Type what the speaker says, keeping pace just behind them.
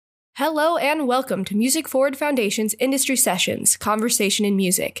Hello and welcome to Music Forward Foundation's Industry Sessions, Conversation in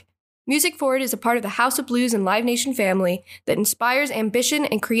Music. Music Forward is a part of the House of Blues and Live Nation family that inspires ambition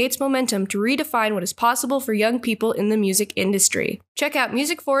and creates momentum to redefine what is possible for young people in the music industry. Check out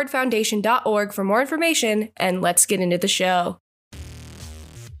musicforwardfoundation.org for more information, and let's get into the show.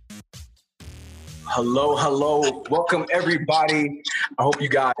 Hello. Welcome, everybody. I hope you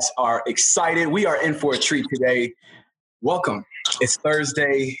guys are excited. We are in for a treat today. Welcome. It's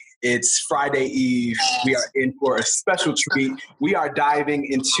Thursday. It's Friday Eve. We are in for a special treat. We are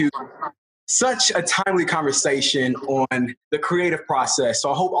diving into such a timely conversation on the creative process.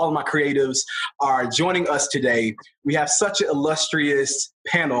 So I hope all of my creatives are joining us today. We have such an illustrious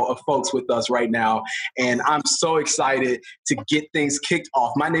panel of folks with us right now, and I'm so excited to get things kicked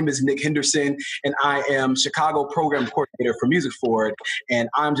off. My name is Nick Henderson, and I am Chicago Program Coordinator for Music Forward, and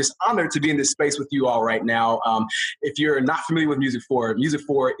I'm just honored to be in this space with you all right now. If you're not familiar with Music Forward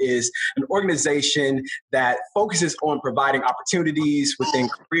is an organization that focuses on providing opportunities within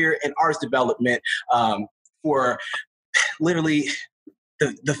career and arts development for literally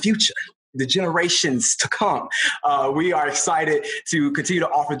the future, the generations to come. We are excited to continue to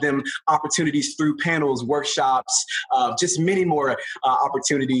offer them opportunities through panels, workshops, just many more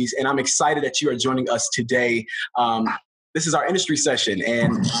opportunities. And I'm excited that you are joining us today. This is our industry session,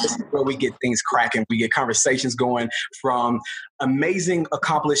 and this is where we get things cracking. We get conversations going from amazing,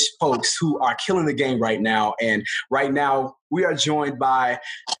 accomplished folks who are killing the game right now. And right now, we are joined by,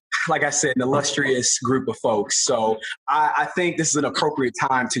 like I said, an illustrious group of folks. So I think this is an appropriate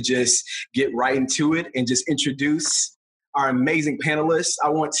time to just get right into it and just introduce our amazing panelists. I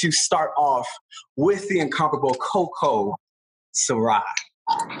want to start off with the incomparable Coco Sarai.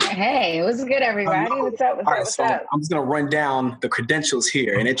 Hey, what's good, everybody? What's up? What's up? I'm just going to run down the credentials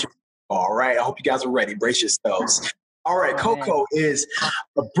here and introduce. All right. I hope you guys are ready. Brace yourselves. All right. Coco is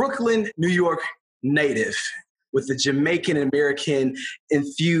a Brooklyn, New York native with the Jamaican American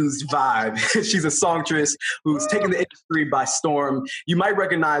infused vibe. She's a songstress who's taken the industry by storm. You might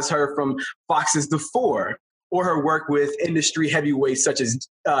recognize her from Fox's The Four, or her work with industry heavyweights such as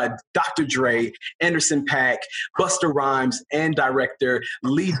Dr. Dre, Anderson .Paak, Busta Rhymes, and director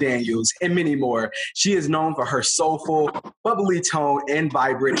Lee Daniels, and many more. She is known for her soulful, bubbly tone and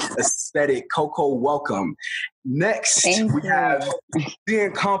vibrant aesthetic. Coco, welcome. Next, we have the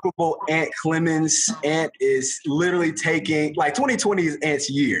incomparable Ant Clemens. Ant is literally taking, 2020 is Ant's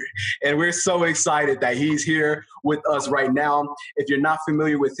year, and we're so excited that he's here with us right now. If you're not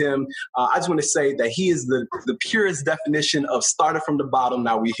familiar with him, I just want to say that he is the purest definition of started from the bottom,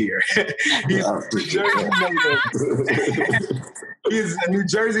 now we here. He's a New Jersey native. He's a New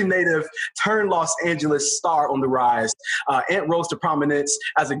Jersey native turned Los Angeles star on the rise. Ant rose to prominence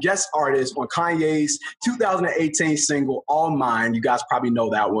as a guest artist on Kanye's 2018 single, All Mine. You guys probably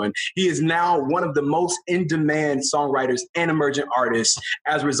know that one. He is now one of the most in-demand songwriters and emerging artists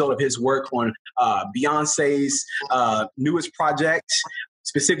as a result of his work on Beyonce's newest project,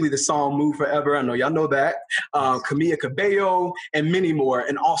 specifically the song Move Forever. I know y'all know that. Camila Cabello, and many more.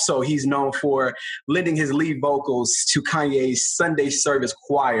 And also he's known for lending his lead vocals to Kanye's Sunday Service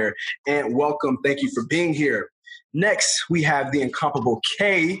Choir. And welcome. Thank you for being here. Next, we have the incomparable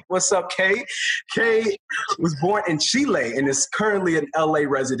Kay. What's up, Kay? Kay was born in Chile and is currently an LA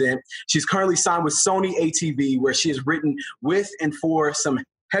resident. She's currently signed with Sony ATV, where she has written with and for some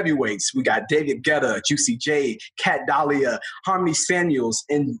heavyweights. We got David Guetta, Juicy J, Cat Dahlia, Harmony Samuels,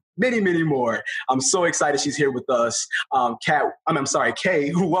 and many, many more. I'm so excited she's here with us.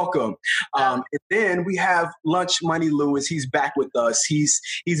 Kay, welcome. And then we have Lunch Money Lewis. He's back with us. He's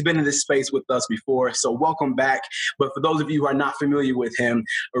been in this space with us before, so welcome back. But for those of you who are not familiar with him,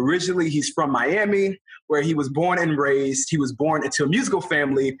 originally he's from Miami, where he was born and raised. He was born into a musical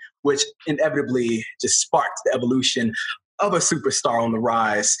family, which inevitably just sparked the evolution of a superstar on the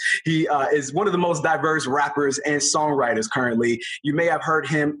rise. He is one of the most diverse rappers and songwriters currently. You may have heard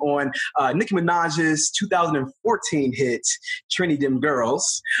him on Nicki Minaj's 2014 hit, Trini Dem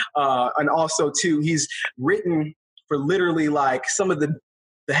Girls. And also, too, he's written for literally some of the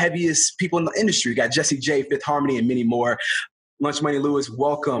heaviest people in the industry. You got Jessie J, Fifth Harmony, and many more. Lunch Money Lewis,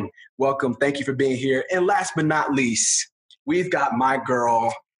 welcome. Welcome. Thank you for being here. And last but not least, we've got my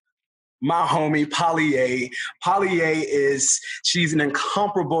girl, my homie, Polly-A. Polly-A she's an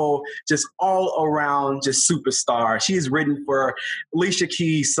incomparable, just all around just superstar. She has written for Alicia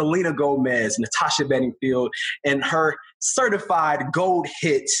Keys, Selena Gomez, Natasha Bedingfield, and her certified gold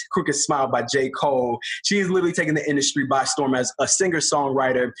hit, Crooked Smile by J. Cole. She is literally taking the industry by storm as a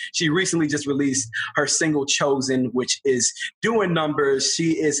singer-songwriter. She recently just released her single Chosen, which is doing numbers.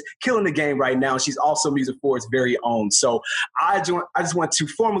 She is killing the game right now. She's also Music Forward's very own. So I just want to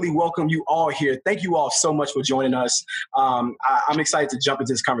formally welcome you all here. Thank you all so much for joining us. I'm excited to jump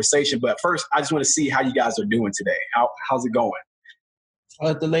into this conversation, but first, I just want to see how you guys are doing today. How's it going? I'll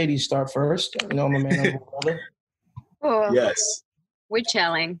let the ladies start first. You know, my man, brother. Oh, Yes. we're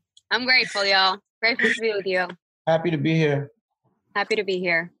chilling. I'm grateful, y'all. Grateful to be with you. Happy to be here. Happy to be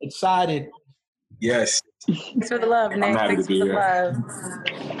here. Excited. Yes. Thanks for the love, Nick. Thanks for the love.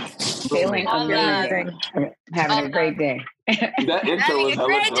 Feeling All amazing. Having a great day. That intro was Having a hella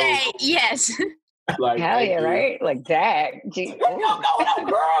great dope. day. Yes. Like, Hell thank yeah, you. right? Like that. Gee, Yo, girl,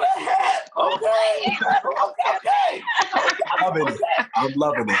 that hat. Okay. I'm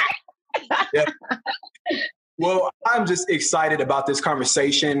loving it. Yeah. Well, I'm just excited about this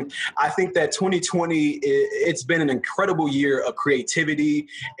conversation. I think that 2020, it's been an incredible year of creativity,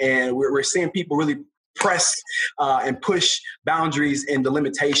 and we're seeing people really press and push boundaries and the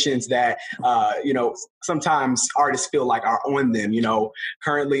limitations that, sometimes artists feel like are on them.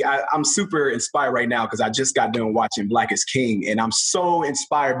 Currently, I'm super inspired right now because I just got done watching Black is King, and I'm so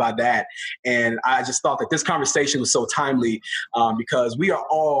inspired by that. And I just thought that this conversation was so timely because we are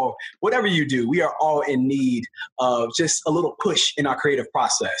all, whatever you do, we are all in need of just a little push in our creative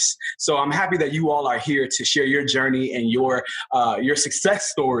process. So I'm happy that you all are here to share your journey and your success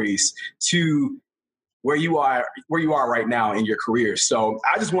stories to where you are right now in your career. So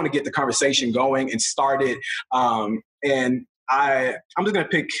I just want to get the conversation going and started. And I'm just gonna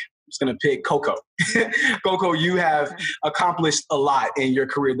pick Coco. Coco, you have accomplished a lot in your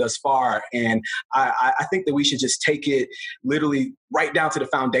career thus far, and I think that we should just take it literally right down to the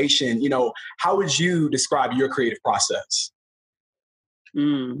foundation. How would you describe your creative process?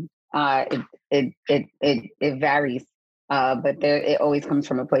 It varies. But it always comes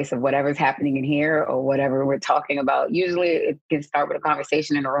from a place of whatever's happening in here or whatever we're talking about. Usually it can start with a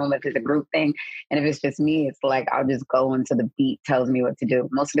conversation in a room if it's a group thing. And if it's just me, it's like I'll just go until the beat tells me what to do.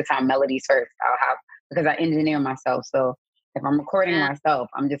 Most of the time, melodies first. Because I engineer myself. So if I'm recording myself,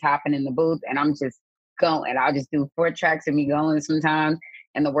 I'm just hopping in the booth and I'm just going. I'll just do 4 tracks of me going sometimes.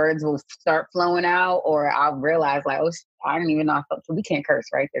 And the words will start flowing out, or I'll realize like, oh, I didn't even know. So we can't curse,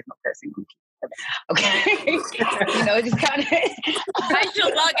 right? There's no cursing. Okay. It just kind of. I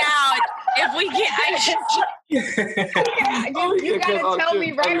should log out if we get. You gotta tell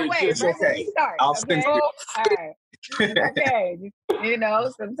me right away. It's okay. We start. I'll send All right. Okay.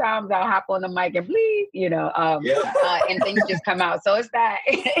 Sometimes I'll hop on the mic and bleep, and things just come out. So it's that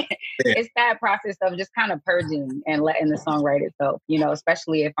it's that process of just kind of purging and letting the song write itself,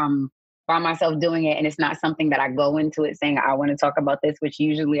 especially if I'm by myself doing it and it's not something that I go into it saying I want to talk about this, which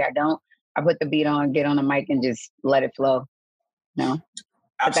usually I don't. I put the beat on, get on the mic, and just let it flow. Absolutely.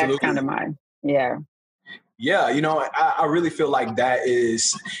 But that's kind of mine. Yeah. Yeah, I really feel like that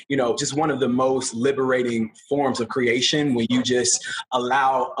is, just one of the most liberating forms of creation when you just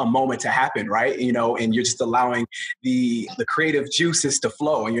allow a moment to happen, right? And you're just allowing the creative juices to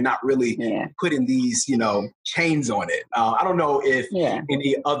flow, and you're not really putting these, chains on it. I don't know if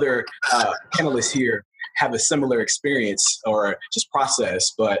any other panelists here have a similar experience or just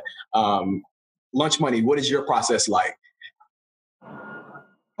process, but Lunch Money, what is your process like?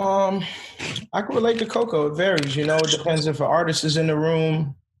 I can relate to Coco. It varies, it depends if an artist is in the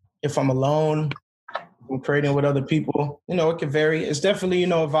room, if I'm alone, I'm creating with other people, it can vary. It's definitely, a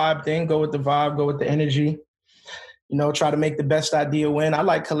vibe thing. Go with the vibe, go with the energy, try to make the best idea win. I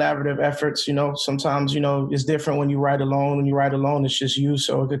like collaborative efforts, sometimes, it's different when you write alone. When you write alone, it's just you.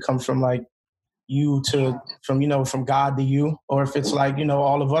 So it could come from like you from God to you. Or if it's like,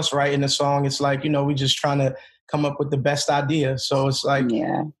 all of us writing a song, it's like, we just trying to come up with the best idea. So it's like,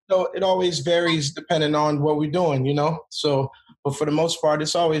 it always varies depending on what we're doing, So, but for the most part,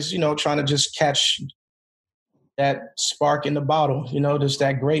 it's always, trying to just catch that spark in the bottle, just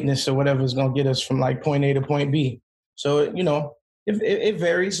that greatness or whatever is going to get us from like point A to point B. So, it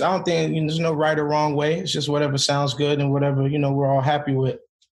varies. I don't think there's no right or wrong way. It's just whatever sounds good and whatever, we're all happy with.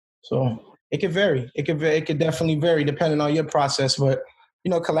 So it could vary. It could definitely vary depending on your process. But,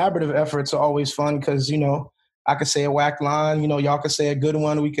 collaborative efforts are always fun because, I could say a whack line, y'all could say a good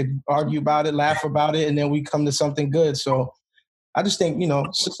one. We could argue about it, laugh about it, and then we come to something good. So I just think,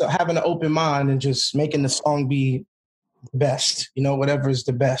 just having an open mind and just making the song be the best, whatever is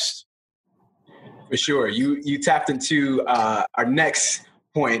the best. For sure. You tapped into our next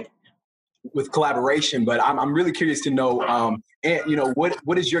point with collaboration, but I'm really curious to know And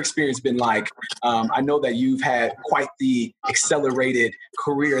what has your experience been like? I know that you've had quite the accelerated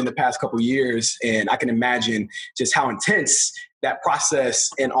career in the past couple of years, and I can imagine just how intense that process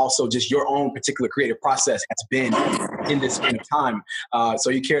and also just your own particular creative process has been in this span of time.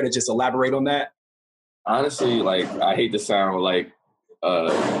 So you care to just elaborate on that? Honestly, like, I hate to sound like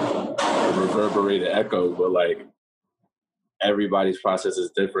a reverberated echo, but like everybody's process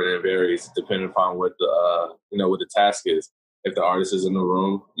is different and varies depending upon what the what the task is. If the artist is in the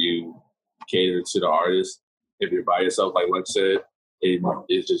room, you cater to the artist. If you're by yourself, like Lunch said,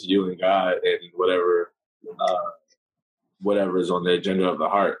 it's just you and God and whatever is on the agenda of the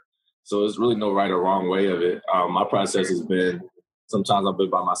heart. So there's really no right or wrong way of it. My process has been, sometimes I've been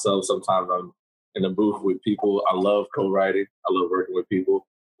by myself, sometimes I'm in the booth with people. I love co-writing. I love working with people.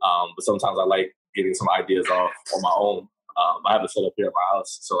 But sometimes I like getting some ideas off on my own. I have it set up here at my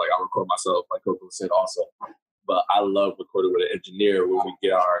house, so like I record myself, like Coco said also. But I love recording with an engineer when we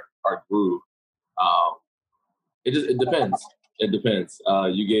get our groove. It depends. It depends.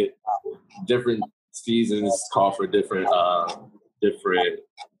 You get different seasons call for different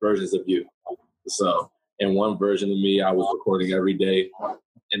versions of you. So in one version of me, I was recording every day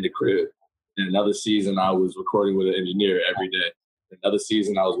in the crib. In another season, I was recording with an engineer every day. In another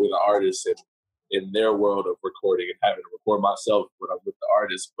season, I was with an artist and in their world of recording and having to record myself when I'm with the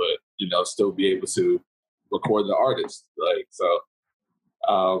artist, but still be able to record the artist. Like, so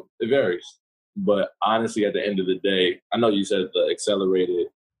it varies. But honestly, at the end of the day, I know you said the accelerated,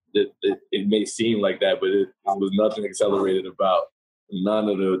 it may seem like that, but it was nothing accelerated about none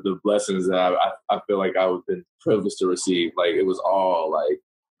of the blessings that I feel like I've been privileged to receive. Like, it was all like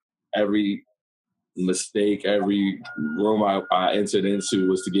every mistake, every room I entered into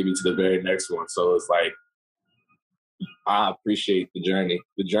was to get me to the very next one. So it's like, I appreciate the journey.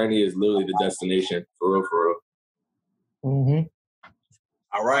 The journey is literally the destination, for real, for real. Mm-hmm.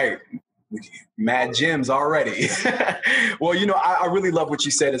 All right. Mad gems already. Well, I really love what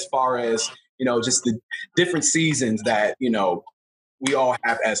you said as far as, just the different seasons that, we all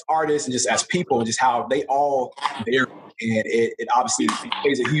have as artists and just as people, and just how they all vary. And it obviously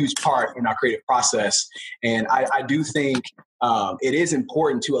plays a huge part in our creative process. And I do think it is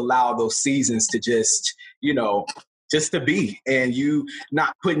important to allow those seasons to just, just to be, and you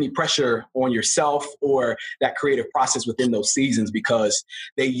not put any pressure on yourself or that creative process within those seasons, because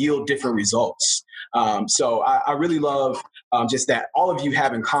they yield different results. So I really love just that all of you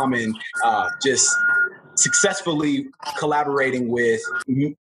have in common just successfully collaborating with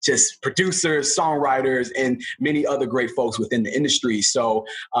just producers, songwriters, and many other great folks within the industry. So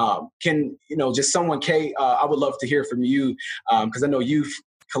just someone, Kay, I would love to hear from you, because I know you've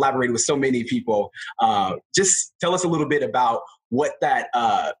collaborated with so many people. Just tell us a little bit about what that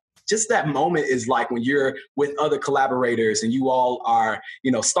just that moment is like when you're with other collaborators and you all are,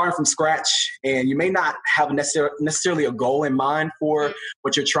 starting from scratch, and you may not have necessarily a goal in mind for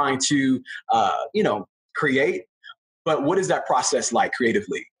what you're trying to, create. But what is that process like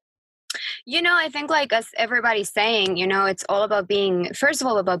creatively? I think, like, as everybody's saying, it's all about first of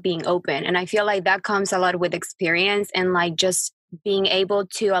all, about being open. And I feel like that comes a lot with experience and like just being able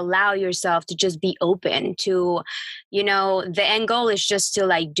to allow yourself to just be open to, the end goal is just to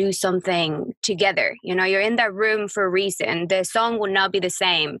like do something together. You're in that room for a reason. The song would not be the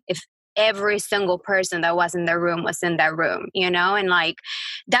same if every single person that was in the room was in that room, and like,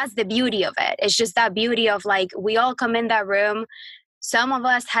 that's the beauty of it. It's just that beauty of like, we all come in that room. Some of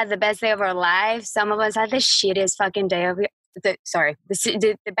us had the best day of our lives. Some of us had the shittiest fucking day of the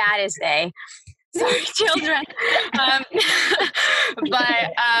baddest day. Sorry, children.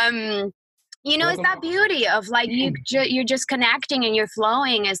 It's that beauty of like, you're just connecting and you're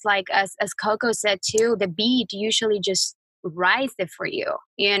flowing. It's like, as Coco said too, the beat usually just writes it for you.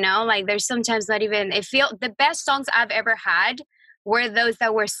 Like, there's sometimes not even, the best songs I've ever had were those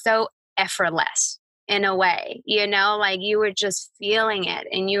that were so effortless in a way, like you were just feeling it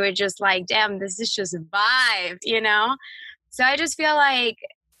and you were just like, damn, this is just a vibe, So I just feel like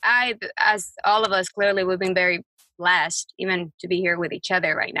as all of us, clearly we've been very blessed even to be here with each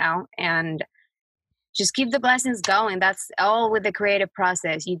other right now, and just keep the blessings going. That's all with the creative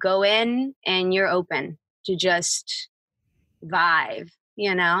process. You go in and you're open to just vibe,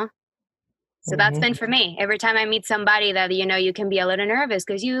 So that's been for me. Every time I meet somebody that, you can be a little nervous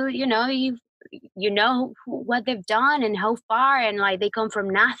because you know what they've done and how far, and like they come from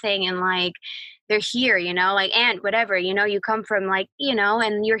nothing and like they're here, like, and whatever, you come from like,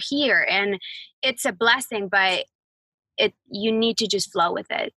 and you're here, and it's a blessing, but you need to just flow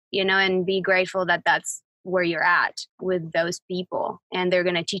with it, and be grateful that that's where you're at with those people, and they're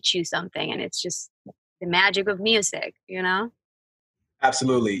going to teach you something, and it's just the magic of music,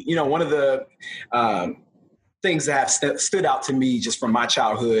 Absolutely. You know, one of the things that have stood out to me just from my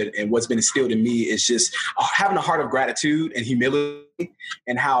childhood and what's been instilled in me is just having a heart of gratitude and humility,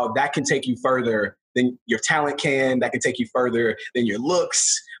 and how that can take you further than your talent can, that can take you further than your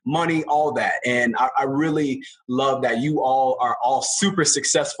looks, money, all that. And I really love that you all are all super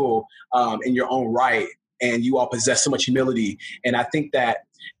successful in your own right, and you all possess so much humility. And I think that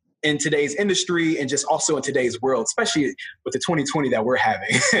in today's industry and just also in today's world, especially with the 2020 that we're having,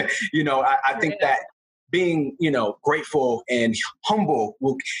 you know, I think that being, you know, grateful and humble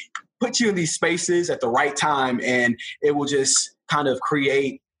will put you in these spaces at the right time, and it will just kind of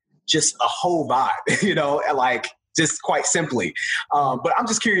create just a whole vibe, you know, like just quite simply. But I'm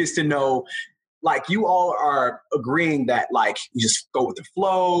just curious to know, like, you all are agreeing that like you just go with the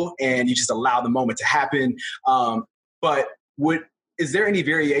flow and you just allow the moment to happen. But is there any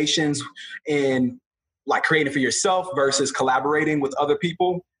variations in like creating for yourself versus collaborating with other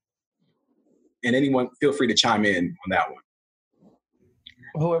people? And anyone, feel free to chime in on that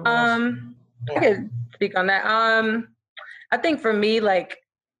one. I could speak on that. I think for me, like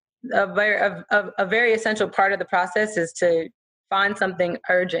a very essential part of the process is to find something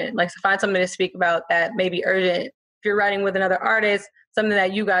urgent, like to find something to speak about that may be urgent. If you're writing with another artist, something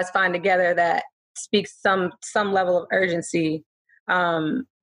that you guys find together that speaks some level of urgency. And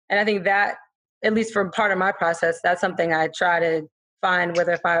I think that, at least for part of my process, that's something I try to find,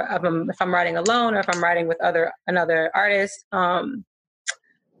 whether if I'm writing alone or if I'm writing with another artist. But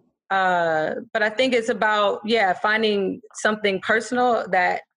I think it's about, finding something personal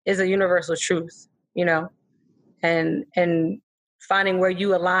that is a universal truth, you know, and finding where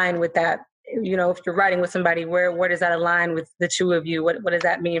you align with that. You know, if you're writing with somebody, where does that align with the two of you? What does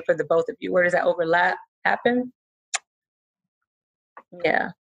that mean for the both of you? Where does that overlap happen? Yeah.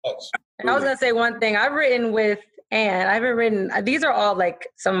 And I was going to say one thing. I've written with Anne. I haven't written, these are all like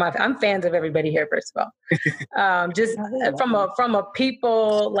I'm fans of everybody here, first of all. Just from a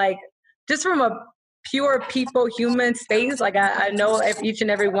people, like just from a pure people, human space. Like I know each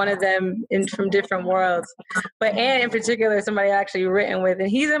and every one of them from different worlds. But Anne in particular is somebody I actually written with, and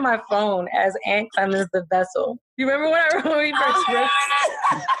he's in my phone as Ant Clemens the Vessel. You remember when we first wrote?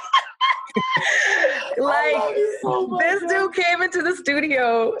 Like this dude came into the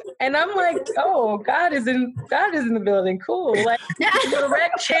studio and I'm like, oh, God is in the building. Cool. Like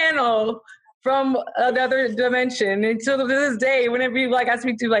direct channel from another dimension. Until to this day, whenever I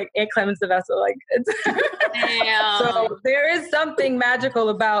speak to like Ant Clemens the Vessel, like Damn. So there is something magical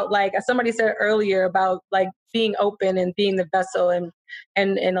about, like somebody said earlier, about like being open and being the vessel and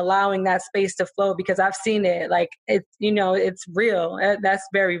allowing that space to flow, because I've seen it. Like it's, you know, it's real. That's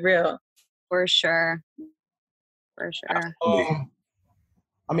very real. For sure. I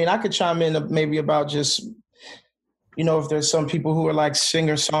mean, I could chime in maybe about just, you know, if there's some people who are like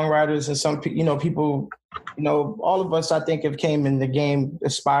singer-songwriters and some, you know, people, you know, all of us, I think, have came in the game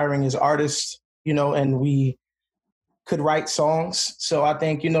aspiring as artists, you know, and we could write songs. So I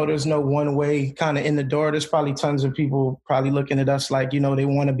think, you know, there's no one way kind of in the door. There's probably tons of people probably looking at us like, you know, they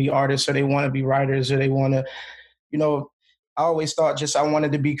want to be artists or they want to be writers or they want to, you know, I always thought just I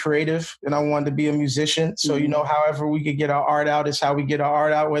wanted to be creative and I wanted to be a musician. So, you know, however we could get our art out is how we get our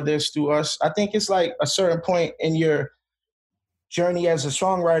art out, whether it's through us. I think it's like a certain point in your journey as a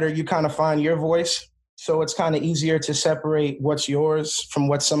songwriter, you kind of find your voice. So it's kind of easier to separate what's yours from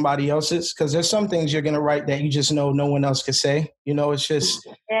what somebody else's, because there's some things you're going to write that you just know no one else could say. You know, it's just,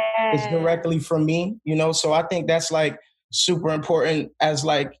 it's directly from me, you know. So I think that's like super important as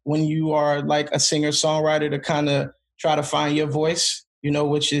like when you are like a singer-songwriter to kind of try to find your voice, you know,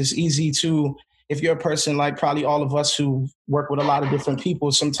 which is easy to, if you're a person like probably all of us who work with a lot of different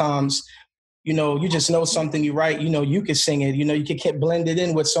people, sometimes, you know, you just know something you write, you know, you can sing it, you know, you can get blended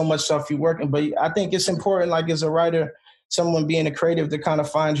in with so much stuff you're working. But I think it's important, like as a writer, someone being a creative, to kind of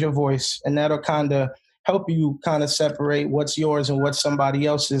find your voice, and that'll kind of help you kind of separate what's yours and what's somebody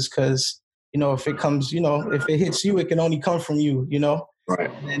else's. Because, you know, if it comes, you know, if it hits you, it can only come from you, you know.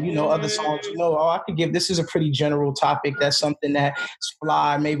 Right. And, you know, other songs, you know, I could give, this is a pretty general topic. That's something that's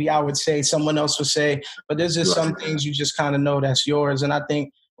fly. Maybe I would say, someone else would say, but there's just some things you just kind of know that's yours. And I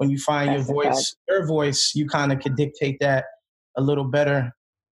think when you find your voice, you kind of could dictate that a little better,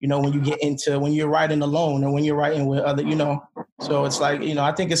 you know, when you get into, when you're writing alone or when you're writing with other, you know. So it's like, you know,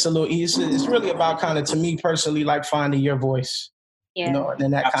 I think it's a little easy. It's really about kind of, to me personally, like finding your voice, you know, and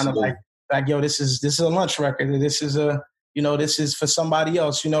then that kind of like, yo, this is a lunch record. This is a, you know, this is for somebody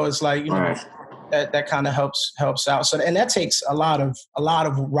else, you know. It's like, you know, that kind of helps out. So, and that takes a lot of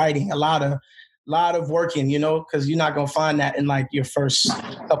writing, a lot of lot of working, you know, because you're not gonna find that in like your first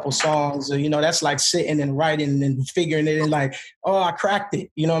couple songs. You know, that's like sitting and writing and figuring it in, like, oh, I cracked it.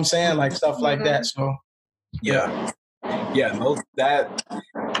 You know what I'm saying? Like stuff like that. So yeah,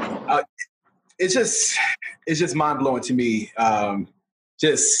 it's just mind blowing to me.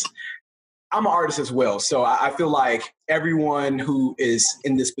 I'm an artist as well, so I feel like everyone who is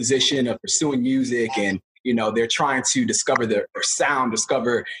in this position of pursuing music and, you know, they're trying to discover their sound,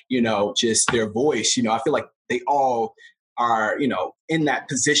 discover, you know, just their voice, you know, I feel like they all are, you know, in that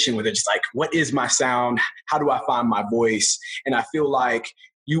position where they're just like, what is my sound? How do I find my voice? And I feel like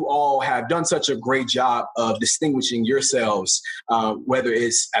you all have done such a great job of distinguishing yourselves, whether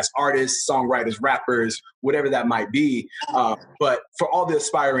it's as artists, songwriters, rappers, whatever that might be. But for all the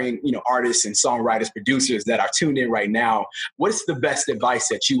aspiring, you know, artists and songwriters, producers that are tuned in right now, what's the best advice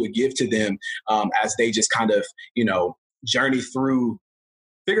that you would give to them as they just kind of, you know, journey through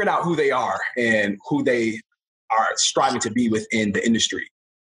figuring out who they are and who they are striving to be within the industry?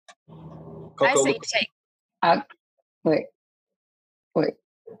 Coco? I say take. Wait.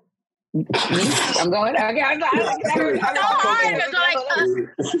 I'm going. Okay,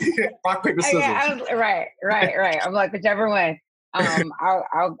 rock paper scissors. Right. I'm like, whichever one.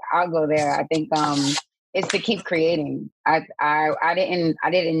 I'll go there. I think it's to keep creating. I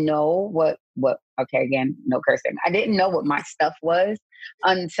didn't know what. Okay, again, no cursing. I didn't know what my stuff was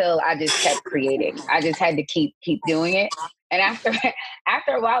until I just kept creating. I just had to keep doing it. And after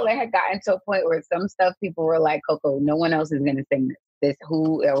a while, it had gotten to a point where some stuff people were like, Coco, no one else is going to sing this.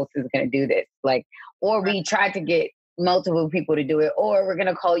 Who else is going to do this? Like, or we tried to get multiple people to do it, or we're going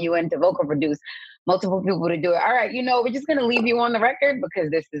to call you in to vocal produce multiple people to do it. All right, you know, we're just going to leave you on the record because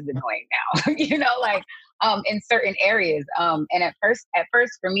this is annoying now, you know, like in certain areas. And at first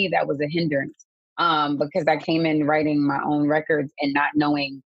for me, that was a hindrance because I came in writing my own records and not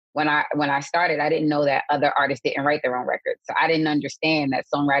knowing when I started, I didn't know that other artists didn't write their own records. So I didn't understand that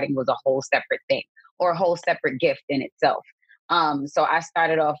songwriting was a whole separate thing or a whole separate gift in itself. So I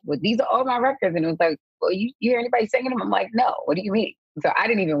started off with, these are all my records. And it was like, well, you hear anybody singing them? I'm like, no, what do you mean? So I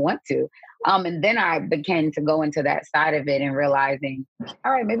didn't even want to. And then I began to go into that side of it and realizing,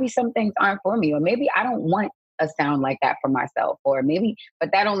 all right, maybe some things aren't for me, or maybe I don't want a sound like that for myself, or maybe, but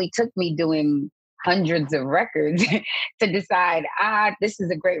that only took me doing hundreds of records to decide, this is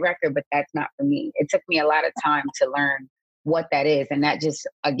a great record, but that's not for me. It took me a lot of time to learn what that is. And that just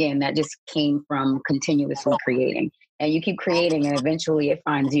came from continuously creating. And you keep creating and eventually it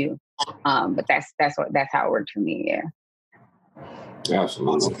finds you. But that's how it worked for me. Yeah.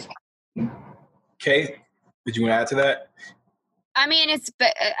 Absolutely. Kay, did you want to add to that? I mean,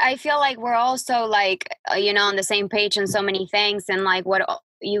 I feel like we're also like, you know, on the same page on so many things. And like what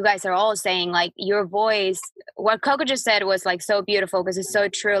you guys are all saying, like your voice, what Coco just said was like so beautiful because it's so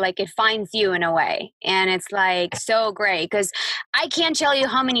true. Like it finds you in a way. And it's like so great because I can't tell you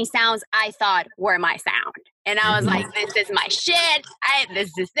how many sounds I thought were my sound. And I was like, this is my shit.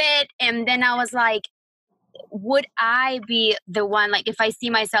 This is it. And then I was like, would I be the one, like if I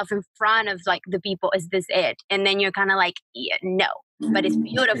see myself in front of like the people, is this it? And then you're kind of like, yeah, no, but it's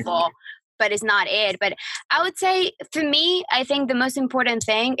beautiful, but it's not it. But I would say for me, I think the most important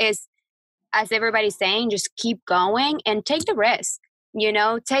thing is, as everybody's saying, just keep going and take the risk. You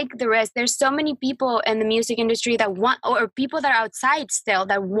know, take the risk. There's so many people in the music industry that want, or people that are outside still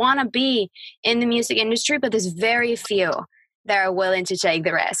that want to be in the music industry, but there's very few that are willing to take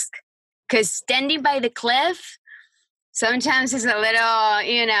the risk. Because standing by the cliff sometimes is a little,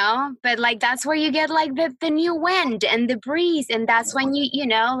 you know, but like that's where you get like the new wind and the breeze. And that's when you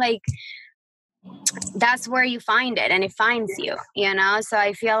know, like that's where you find it and it finds you, you know? So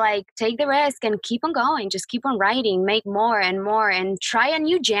I feel like take the risk and keep on going. Just keep on writing, make more and try a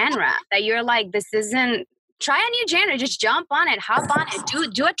new genre that you're like, try a new genre. Just jump on it, hop on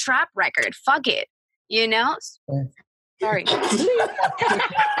it, do a trap record. Fuck it, you know? Sorry.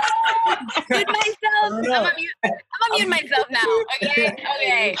 Mute myself. I'm gonna mute myself now.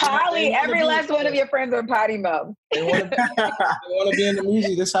 Okay. Polly, every last one of your friends are potty mouth. They want to be in the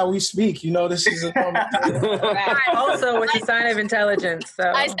music. That's how we speak. You know, this is a also it's a sign of intelligence.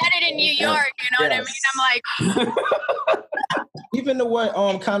 So I said it in New York. You know what I mean? I'm like. Even the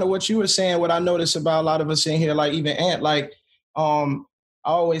what kind of what you were saying. What I noticed about a lot of us in here, like even Ant, like I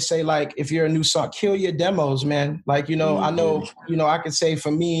always say, like, if you're a new song, kill your demos, man. Like, you know, I know, you know, I could say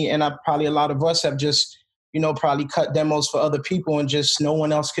for me, and probably a lot of us have just, you know, probably cut demos for other people and just no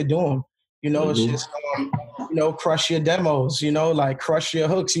one else could do them. You know, it's just, you know, crush your demos, you know, like crush your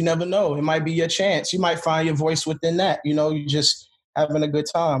hooks. You never know. It might be your chance. You might find your voice within that. You know, you just having a good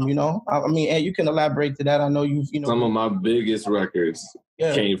time, you know. I mean, and you can elaborate to that. I know you know. Some of my biggest records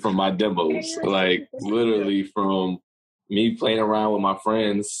came from my demos. Like literally from me playing around with my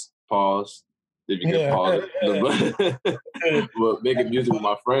friends, pause, if you can pause it, but making music with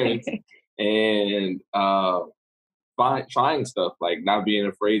my friends and trying stuff, like not being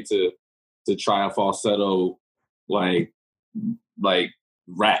afraid to try a falsetto, like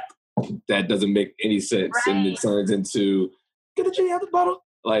rap that doesn't make any sense, and it turns into get a G out the bottle.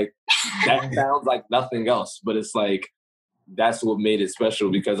 Like that sounds like nothing else, but it's like that's what made it special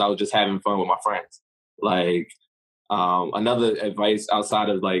because I was just having fun with my friends. Like another advice outside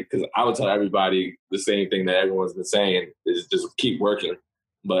of like, because I would tell everybody the same thing that everyone's been saying is just keep working.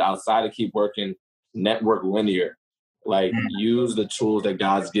 But outside of keep working, network linear. Like use the tools that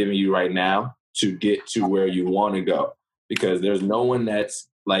God's giving you right now to get to where you want to go. Because there's no one that's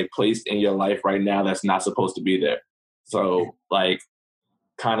like placed in your life right now that's not supposed to be there. So like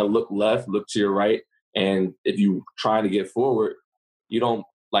kind of look left, look to your right. And if you try to get forward, you don't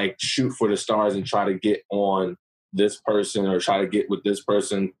like shoot for the stars and try to get on this person or try to get with this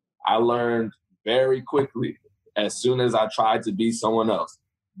person. I learned very quickly, as soon as I tried to be someone else,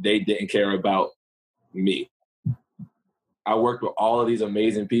 they didn't care about me. I worked with all of these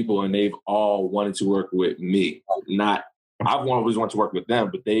amazing people and they've all wanted to work with me. Not, I've always wanted to work with them,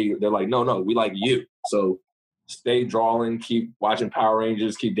 but they're like, no, we like you. So stay drawing, keep watching Power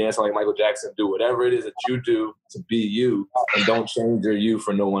Rangers, keep dancing like Michael Jackson, do whatever it is that you do to be you, and don't change your you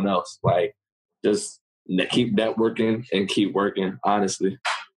for no one else. Like, just keep networking and keep working, honestly.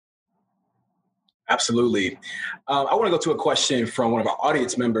 Absolutely. I want to go to a question from one of our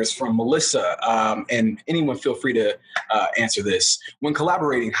audience members, from Melissa, and anyone feel free to answer this. When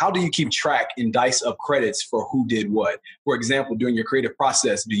collaborating, how do you keep track and dice up credits for who did what? For example, during your creative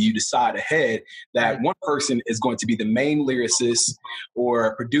process, do you decide ahead that one person is going to be the main lyricist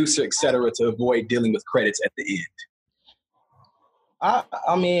or producer, et cetera, to avoid dealing with credits at the end?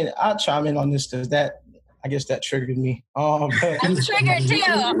 I mean, I'll chime in on this because I guess that triggered me. I'm triggered too.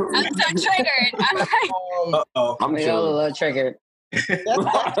 I'm so triggered. I'm a little triggered. Yo,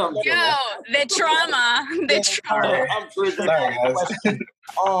 the trauma. I'm triggered.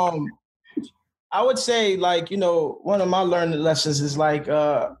 I would say, like, one of my learning lessons is like,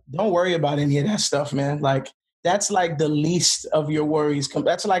 don't worry about any of that stuff, man. Like, that's like the least of your worries.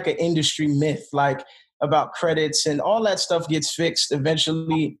 That's like an industry myth, like about credits and all that stuff gets fixed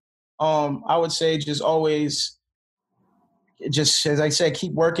eventually. I would say just always, just as I said,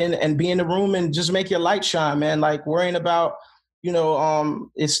 keep working and be in the room and just make your light shine, man. Like worrying about,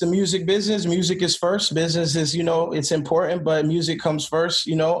 it's the music business. Music is first. Business is, it's important, but music comes first,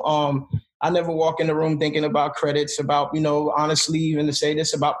 I never walk in the room thinking about credits, about, honestly, even to say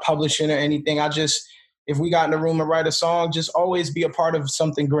this about publishing or anything. If we got in the room and write a song, just always be a part of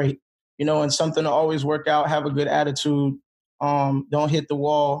something great, and something to always work out, have a good attitude. Don't hit the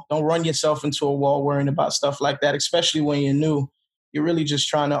wall. Don't run yourself into a wall worrying about stuff like that, especially when you're new. You're really just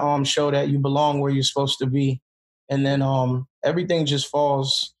trying to show that you belong where you're supposed to be. And then everything just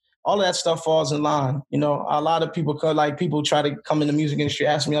falls. All that stuff falls in line. A lot of people people try to come in the music industry,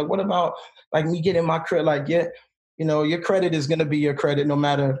 ask me, like, what about like me getting my credit? Like, yeah, your credit is going to be your credit no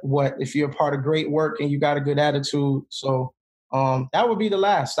matter what. If you're a part of great work and you got a good attitude. So that would be the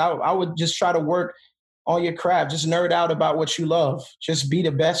last. I would just try to work on your craft. Just nerd out about what you love. Just be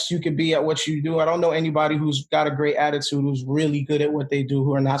the best you could be at what you do. I don't know anybody who's got a great attitude, who's really good at what they do,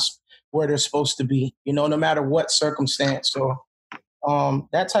 who are not where they're supposed to be, no matter what circumstance. So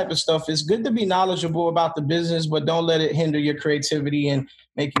that type of stuff is good to be knowledgeable about the business, but don't let it hinder your creativity and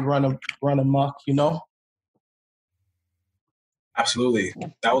make you run amok, Absolutely.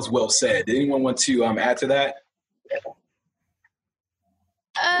 That was well said. Did anyone want to add to that?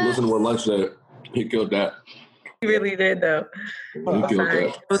 Listen to what Lunch said. He killed that. He really did, though. He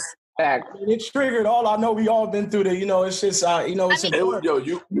killed that. It triggered all. I know we all been through that. It's just, it's important.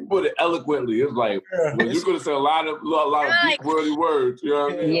 You put it eloquently. It's like, you could have said a lot of deep, wordy words. You know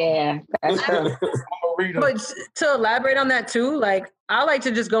what I mean? Yeah, that's true. But to elaborate on that too, like, I like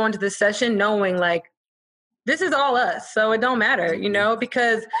to just go into the session knowing, like, this is all us, so it don't matter,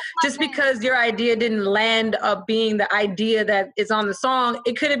 because just because your idea didn't land up being the idea that is on the song,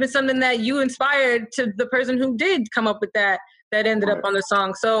 it could have been something that you inspired to the person who did come up with that ended up on the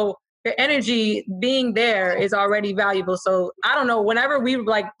song. So your energy being there is already valuable. So I don't know, whenever we,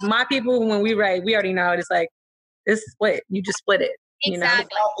 like, my people, when we write, we already know it's like, this split, you just split it.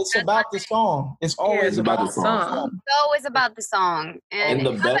 Exactly. It's about the song. It's always about the song. It's always about the song. And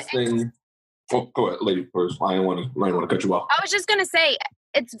the best thing... Oh, go ahead, lady first. I didn't want to cut you off. I was just going to say,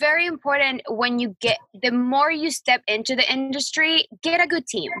 it's very important when the more you step into the industry, get a good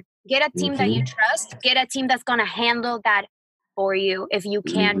team. Get a team that you trust. Get a team that's going to handle that for you if you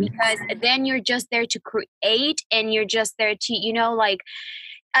can, because then you're just there to create, and you're just there to, you know, like,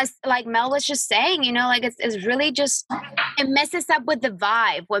 as like Mel was just saying, you know, like it's really just, it messes up with the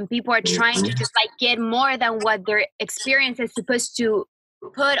vibe when people are trying to just like get more than what their experience is supposed to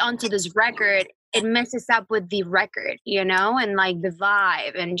put onto this record. It messes up with the record, you know, and like the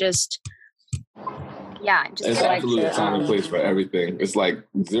vibe, and just just it's absolutely a time and place for everything. It's like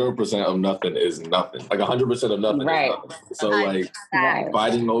 0% of nothing is nothing. Like 100% of nothing is nothing. So like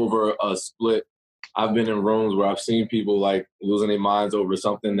fighting over a split. I've been in rooms where I've seen people like losing their minds over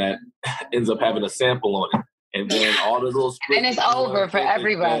something that ends up having a sample on it. And then all the little splits. And it's over for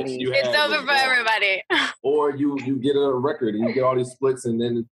everybody. It's over for everybody. Or you get a record and you get all these splits, and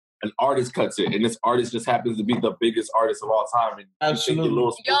then an artist cuts it, and this artist just happens to be the biggest artist of all time. And absolutely,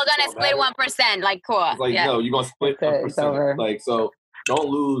 you're gonna split 1%, like cool. It's like no, you're gonna split 1%. Like, so don't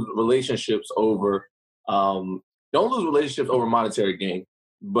lose relationships over monetary gain,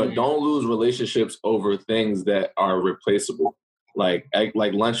 but don't lose relationships over things that are replaceable. Like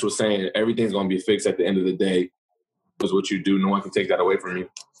Lunch was saying, everything's gonna be fixed at the end of the day. Is what you do. No one can take that away from you.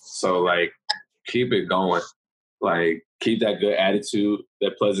 So like, keep it going. Like, keep that good attitude,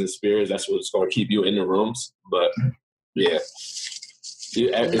 that pleasant spirits. That's what's going to keep you in the rooms. But yeah,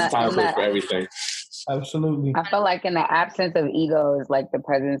 it's time for everything. Absolutely. I feel like in the absence of ego is like the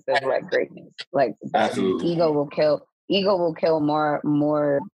presence of like greatness. Like absolutely, ego will kill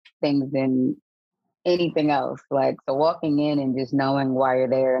more things than anything else. Like, so walking in and just knowing why you're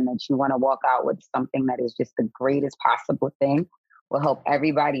there and that you want to walk out with something that is just the greatest possible thing will help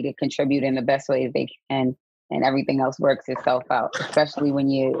everybody to contribute in the best ways they can. And everything else works itself out, especially when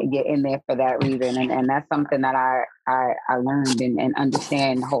you get in there for that reason. And that's something that I learned and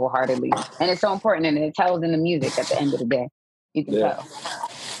understand wholeheartedly. And it's so important, and it tells in the music at the end of the day. You can tell.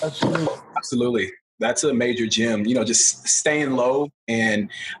 Absolutely. That's a major gem, you know, just staying low and,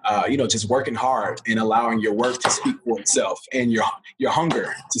 you know, just working hard and allowing your work to speak for itself and your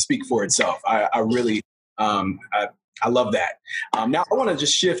hunger to speak for itself. I really, I love that. Now I want to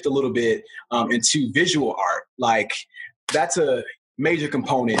just shift a little bit into visual art. Like, that's a major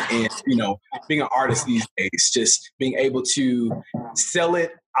component in, you know, being an artist these days, just being able to sell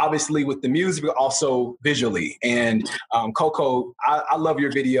it, obviously with the music, but also visually. And Coco, I love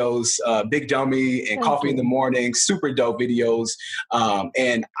your videos, Big Dummy and Coffee in the Morning, super dope videos.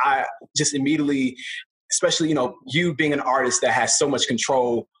 And I just immediately, especially, you know, you being an artist that has so much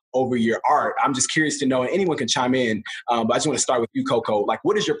control over your art, I'm just curious to know, and anyone can chime in, but I just want to start with you, Coco. Like,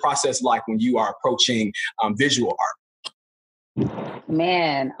 what is your process like when you are approaching visual art?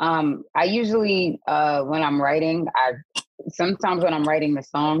 Man, I usually, when I'm writing, sometimes when I'm writing the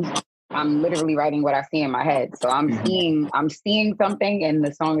songs, I'm literally writing what I see in my head. So I'm seeing something, and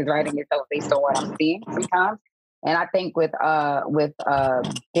the song is writing itself based on what I'm seeing sometimes. And I think with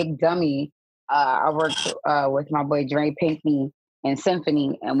Big Dummy, I worked with my boy Dre Pinkney and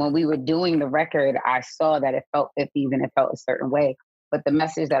Symphony. And when we were doing the record, I saw that it felt 50s and it felt a certain way. But the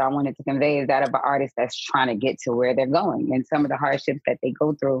message that I wanted to convey is that of an artist that's trying to get to where they're going and some of the hardships that they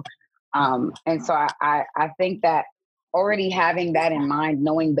go through. And so I think that already having that in mind,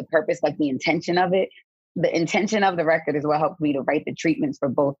 knowing the purpose, like the intention of it, the intention of the record is what helped me to write the treatments for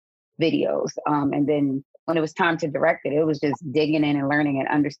both videos. And then when it was time to direct it, it was just digging in and learning and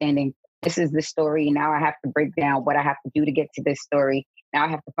understanding, this is the story. Now I have to break down what I have to do to get to this story. Now I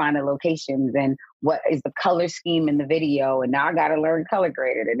have to find the locations and what is the color scheme in the video. And now I got to learn color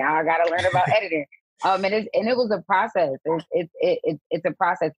graded. And now I got to learn about editing. And it was a process. It's a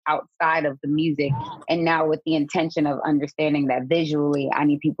process outside of the music. And now with the intention of understanding that visually, I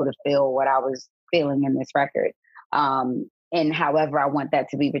need people to feel what I was feeling in this record. And however I want that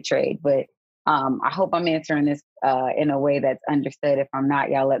to be portrayed. But I hope I'm answering this in a way that's understood. If I'm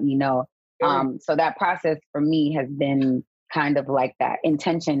not, y'all let me know. So that process for me has been kind of like that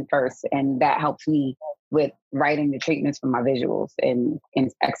intention first. And that helps me with writing the treatments for my visuals and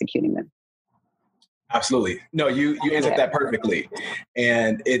executing them. Absolutely. No, you answered that perfectly.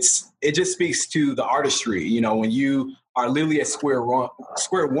 And it just speaks to the artistry. You know, when you are literally at square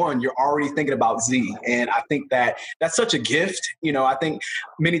one, you're already thinking about Z. And I think that's such a gift. You know, I think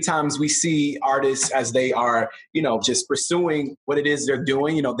many times we see artists as they are, you know, just pursuing what it is they're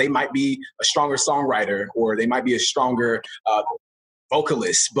doing. You know, they might be a stronger songwriter or they might be a stronger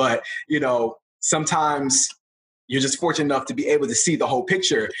vocalist, but, you know, sometimes you're just fortunate enough to be able to see the whole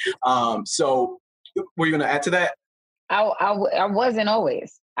picture. So were you going to add to that? I wasn't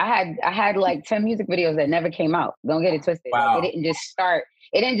always. I had like 10 music videos that never came out. Don't get it twisted. Wow. Like, it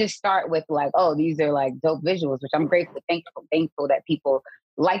didn't just start with like, oh, these are like dope visuals, which I'm grateful, thankful that people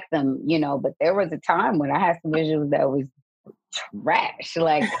like them, you know. But there was a time when I had some visuals that was trash,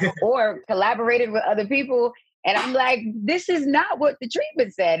 like, or collaborated with other people. And I'm like, this is not what the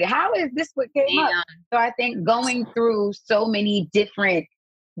treatment said. How is this what came up? So I think going through it so many different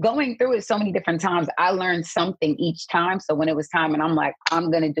times, I learned something each time. So when it was time and I'm like,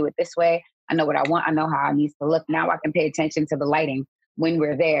 I'm going to do it this way. I know what I want. I know how it needs to look. Now I can pay attention to the lighting when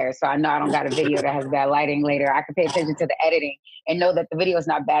we're there. So I know I don't got a video that has bad lighting later. I can pay attention to the editing and know that the video is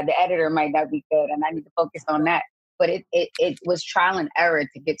not bad. The editor might not be good and I need to focus on that. But it was trial and error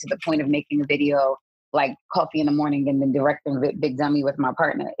to get to the point of making a video like Coffee in the Morning and then directing Big Dummy with my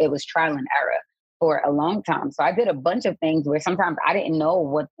partner. It was trial and error for a long time. So I did a bunch of things where sometimes I didn't know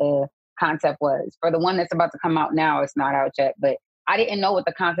what the concept was. For the one that's about to come out now, it's not out yet, but I didn't know what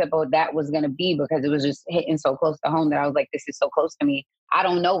the concept of that was going to be because it was just hitting so close to home that I was like, this is so close to me. I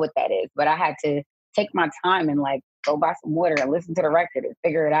don't know what that is, but I had to take my time and like go buy some water and listen to the record and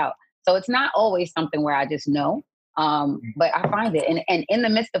figure it out. So it's not always something where I just know. But I find it. And in the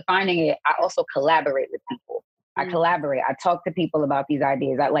midst of finding it, I also collaborate with people. I collaborate. I talk to people about these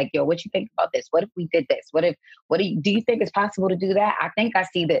ideas. I like, yo, what you think about this? What if we did this? Do you think it's possible to do that? I think I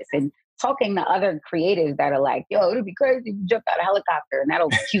see this. And talking to other creatives that are like, yo, it'd be crazy if you jumped out of a helicopter, and that'll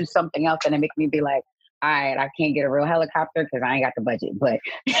cue something else and it make me be like, all right, I can't get a real helicopter because I ain't got the budget. But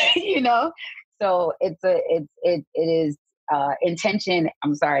so it is intention,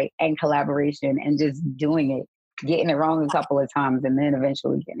 and collaboration and just doing it. Getting it wrong a couple of times and then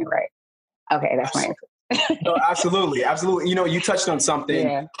eventually getting it right. Okay, that's my answer. No, absolutely. You touched on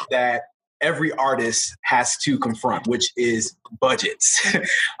something that every artist has to confront, which is budgets.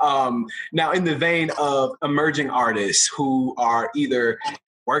 Now, in the vein of emerging artists who are either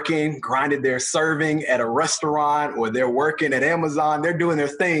grinded, they're serving at a restaurant or they're working at Amazon, they're doing their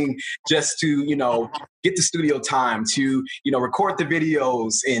thing just to, get the studio time to, record the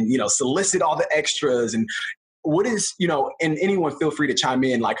videos and, solicit all the extras. And what is, and anyone feel free to chime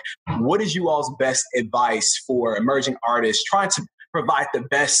in, like, what is you all's best advice for emerging artists trying to provide the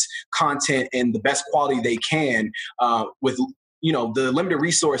best content and the best quality they can with, the limited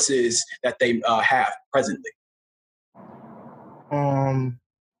resources that they have presently?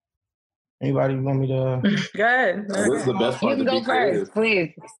 Anybody want me to? Good. This is the best part. You can go first,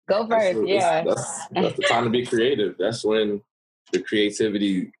 please. Go first. That's the time to be creative. That's when the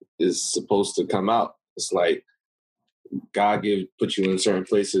creativity is supposed to come out. It's like God put you in certain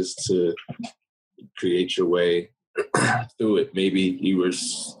places to create your way through it. Maybe you were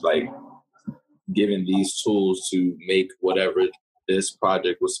like given these tools to make whatever this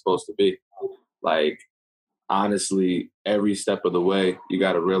project was supposed to be. Like, honestly, every step of the way, you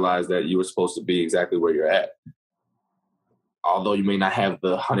got to realize that you were supposed to be exactly where you're at. Although you may not have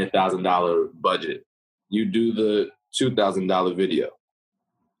the $100,000 budget, you do the $2,000 video.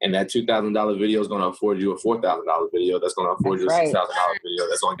 And that $2,000 video is going to afford you a $4,000 video. That's going to afford you a $6,000 video.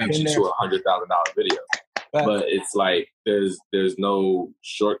 That's going to get you to a $100,000 video. Right. But it's like there's no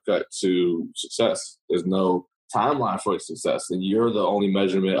shortcut to success. There's no timeline for success. And you're the only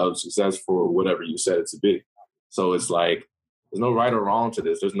measurement of success for whatever you set it to be. So it's like there's no right or wrong to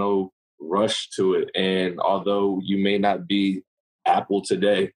this. There's no rush to it. And although you may not be Apple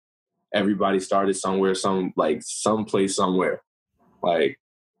today, everybody started somewhere, someplace somewhere. Like,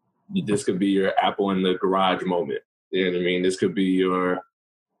 this could be your Apple in the garage moment. You know what I mean? This could be your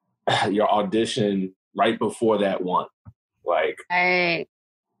audition right before that one. Like,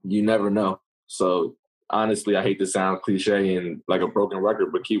 you never know. So honestly, I hate to sound cliche and like a broken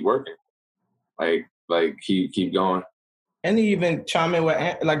record, but keep working. Like keep going. And even chime in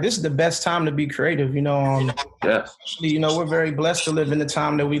with, like, this is the best time to be creative, Yes. Actually, we're very blessed to live in the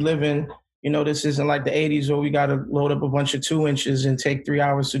time that we live in. This isn't like the 80s where we got to load up a bunch of 2 inches and take 3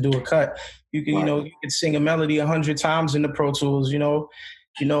 hours to do a cut. You can, you can sing a melody 100 times in the Pro Tools,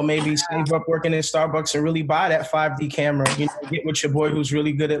 maybe save up working in Starbucks and really buy that 5D camera, get with your boy who's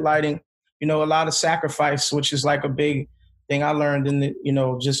really good at lighting, a lot of sacrifice, which is like a big thing I learned in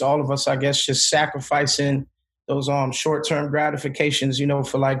the, just all of us, I guess, just sacrificing those short-term gratifications,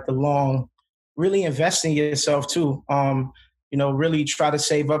 for like the long, really invest in yourself too. Really try to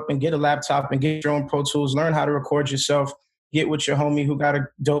save up and get a laptop and get your own Pro Tools, learn how to record yourself, get with your homie who got a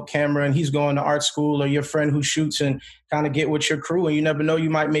dope camera and he's going to art school, or your friend who shoots, and kind of get with your crew. And you never know, you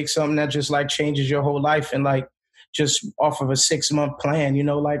might make something that just like changes your whole life, and like just off of a 6-month plan,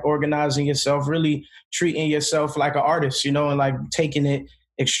 like organizing yourself, really treating yourself like an artist, and like taking it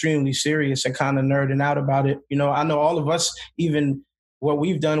extremely serious and kind of nerding out about it. I know all of us, even what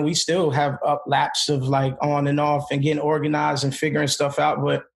we've done, we still have up laps of like on and off and getting organized and figuring stuff out.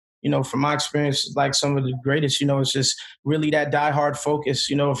 But, from my experience, like some of the greatest, it's just really that diehard focus,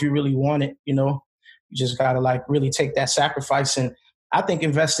 if you really want it, You just got to like really take that sacrifice. And I think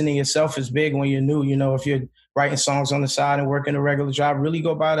investing in yourself is big when you're new. You know, if you're writing songs on the side and working a regular job, really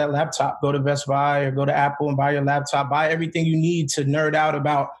go buy that laptop, go to Best Buy or go to Apple and buy your laptop, buy everything you need to nerd out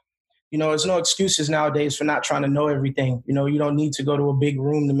about. You know, there's no excuses nowadays for not trying to know everything. You know, you don't need to go to a big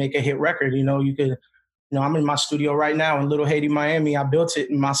room to make a hit record. You know, you could, you know, I'm in my studio right now in Little Haiti, Miami. I built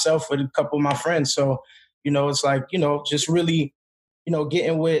it myself with a couple of my friends. So, you know, it's like, you know, just really, you know,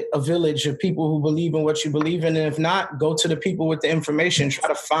 getting with a village of people who believe in what you believe in. And if not, go to the people with the information, try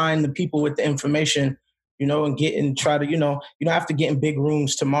to find the people with the information, you know, and get and try to, you know, you don't have to get in big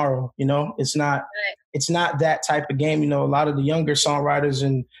rooms tomorrow. You know, it's not that type of game. You know, a lot of the younger songwriters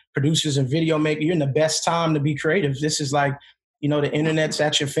and producers and video makers, you're in the best time to be creative. This is like, you know, the internet's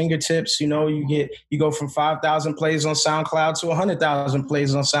at your fingertips. You know, you go from 5,000 plays on SoundCloud to 100,000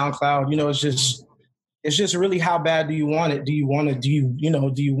 plays on SoundCloud. You know, it's just really how bad do you want it? Do you want it? Do you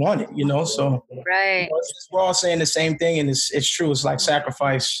want it? You know, so right. You know, we're all saying the same thing, and it's true. It's like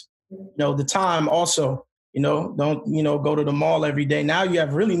sacrifice. You know, the time also. You know, don't, you know, go to the mall every day. Now you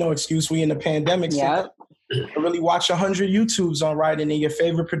have really no excuse. We in the pandemic. Yeah. To really watch 100 YouTubes on writing and your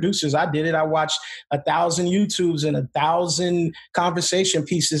favorite producers. I did it. I watched 1,000 YouTubes and 1,000 conversation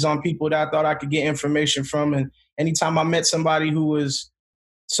pieces on people that I thought I could get information from. And anytime I met somebody who was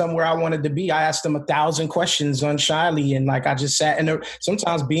somewhere I wanted to be, I asked them 1,000 questions unshyly. And like, I just sat in there.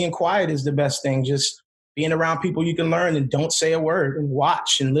 Sometimes being quiet is the best thing. Just being around people you can learn and don't say a word and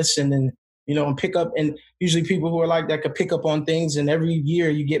watch and listen and, you know, and pick up. And usually people who are like that could pick up on things. And every year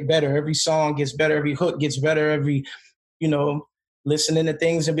you get better. Every song gets better. Every hook gets better. Every, you know, listening to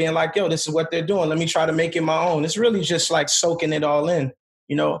things and being like, yo, this is what they're doing. Let me try to make it my own. It's really just like soaking it all in.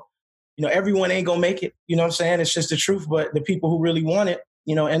 You know, everyone ain't gonna make it. You know what I'm saying? It's just the truth. But the people who really want it,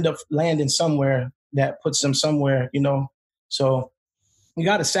 you know, end up landing somewhere that puts them somewhere, you know. So you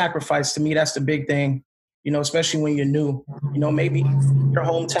got to sacrifice. To me, that's the big thing, you know, especially when you're new. You know, maybe your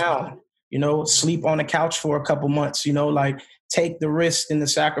hometown, you know, sleep on the couch for a couple months, you know, like take the risk and the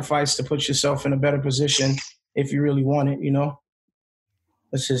sacrifice to put yourself in a better position if you really want it, you know.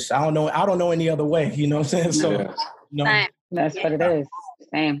 It's just, I don't know any other way, you know what I'm saying? So, Yeah. you know. That's what it is.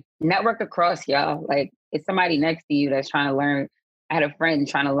 Same. Network across, y'all. Like, it's somebody next to you that's trying to learn. I had a friend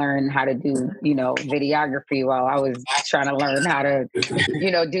trying to learn how to do, you know, videography while I was trying to learn how to,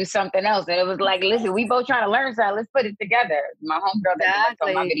 you know, do something else. And it was like, listen, we both trying to learn something. Let's put it together. My homegirl that directs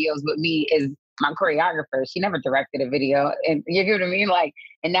all my videos with me is my choreographer. She never directed a video. And you get what I mean? Like,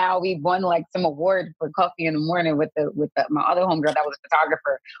 and now we won like some award for Coffee in the Morning with my other homegirl that was a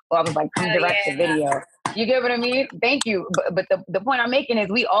photographer. Well, I was like, come direct the video. You get what I mean? Thank you. But the point I'm making is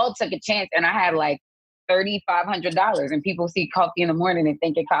we all took a chance, and I had like $3,500, and people see Coffee in the Morning and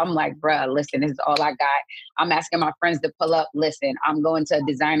think I'm like, bruh, listen, this is all I got. I'm asking my friends to pull up. Listen, I'm going to a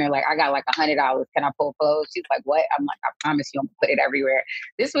designer. Like, I got like $100. Can I pull clothes? She's like, what? I'm like, I promise you, I'm gonna put it everywhere.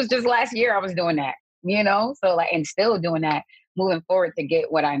 This was just last year I was doing that, you know? So like, and still doing that moving forward to get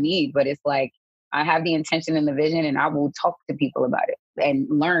what I need. But it's like, I have the intention and the vision, and I will talk to people about it and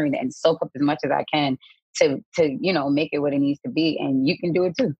learn and soak up as much as I can to you know, make it what it needs to be. And you can do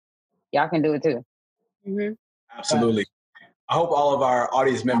it too. Y'all can do it too. Mm-hmm. Absolutely. I hope all of our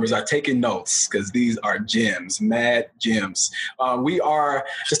audience members are taking notes, because these are gems, mad gems. We are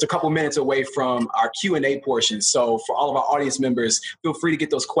just a couple minutes away from our Q&A portion. So for all of our audience members, feel free to get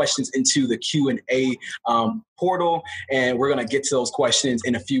those questions into the Q&A portal, and we're going to get to those questions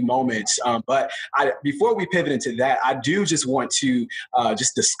in a few moments. But before we pivot into that, I do just want to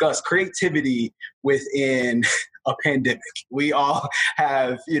just discuss creativity within a pandemic. We all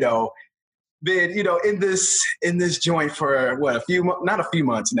have, you know, been, you know, in this joint for what, not a few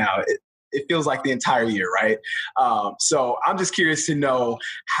months now. It feels like the entire year, right? So I'm just curious to know,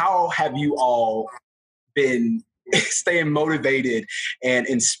 how have you all been staying motivated and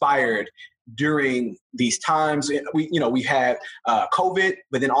inspired during these times? And we had COVID,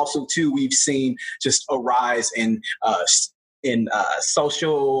 but then also too, we've seen just a rise in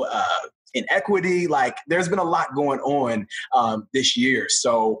social inequity. Like, there's been a lot going on this year.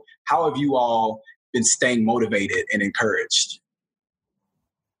 So how have you all been staying motivated and encouraged?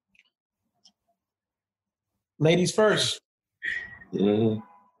 Ladies first. Mm-hmm.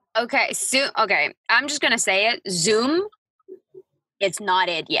 Okay, I'm just gonna say it. Zoom, it's not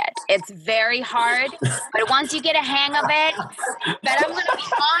it yet. It's very hard, but once you get a hang of it, but I'm gonna be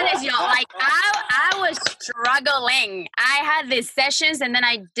honest, y'all, like I was struggling. I had these sessions and then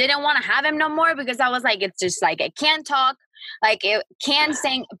I didn't want to have them no more, because I was like, it's just like, I can't talk, like it can't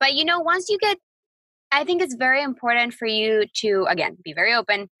sing. But you know, once you get, I think it's very important for you to, again, be very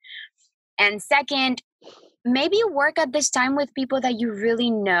open. And second, maybe work at this time with people that you really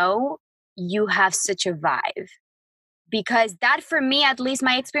know you have such a vibe. Because that, for me, at least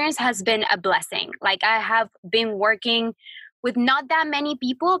my experience has been a blessing. Like, I have been working with not that many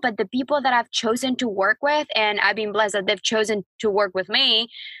people, but the people that I've chosen to work with, and I've been blessed that they've chosen to work with me,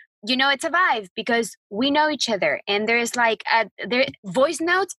 you know, it's a vibe because we know each other. And there's like, voice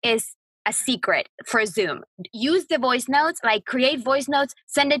notes is a secret for Zoom. Use the voice notes, like create voice notes,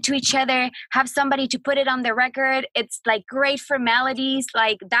 send it to each other, have somebody to put it on the record. It's like great for melodies.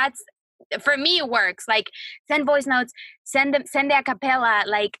 Like, that's, for me, it works. Like, send voice notes, send the a cappella,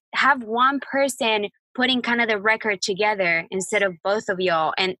 like have one person putting kind of the record together instead of both of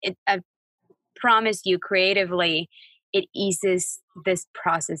y'all. And I promise you, creatively, it eases this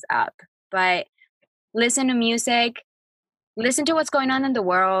process up. But listen to music, listen to what's going on in the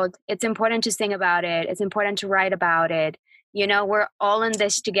world. It's important to sing about it. It's important to write about it. You know, we're all in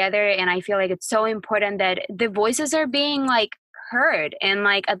this together. And I feel like it's so important that the voices are being like heard and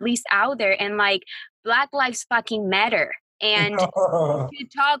like at least out there, and like Black lives fucking matter, and to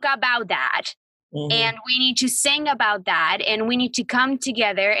talk about that. And we need to sing about that, and we need to come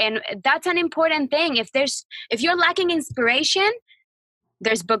together, and that's an important thing. If you're lacking inspiration,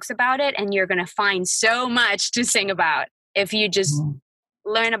 there's books about it, and you're going to find so much to sing about if you just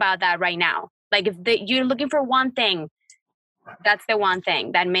learn about that right now. Like, if you're looking for one thing, that's the one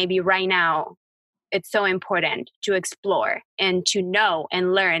thing that maybe right now it's so important to explore and to know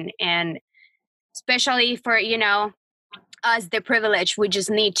and learn. And especially for, you know, us, the privilege, we just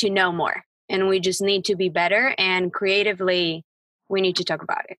need to know more, and we just need to be better, and creatively we need to talk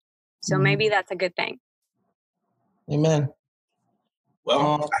about it. So maybe that's a good thing. Amen.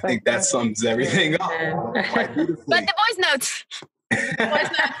 Well, I think that sums everything up quite beautifully. But the voice notes. Voice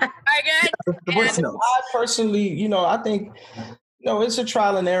notes are good. The voice notes. I personally, you know, I think, you know, it's a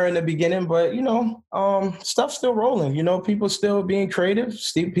trial and error in the beginning, but, you know, stuff's still rolling. You know, people still being creative.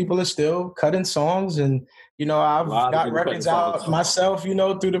 People are still cutting songs. And, you know, I've got records out myself, you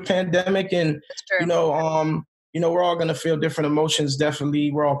know, through the pandemic. And, you know, we're all going to feel different emotions.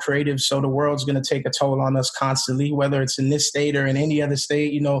 Definitely. We're all creative. So the world's going to take a toll on us constantly, whether it's in this state or in any other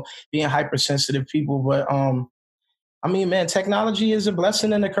state, you know, being hypersensitive people. But, I mean, man, technology is a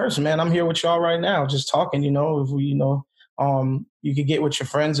blessing and a curse, man. I'm here with y'all right now, just talking, you know, if we, you know, you could get with your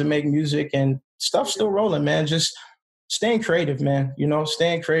friends and make music, and stuff's still rolling, man. Just staying creative, man, you know,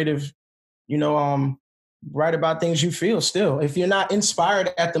 staying creative, you know, write about things you feel still. If you're not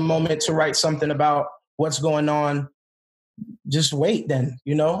inspired at the moment to write something about what's going on, just wait then,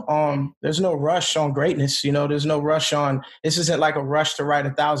 you know. There's no rush on greatness, you know. There's no rush on, this isn't like a rush to write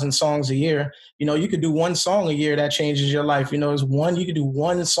 1,000 songs a year. You know, you could do one song a year that changes your life. You know, you could do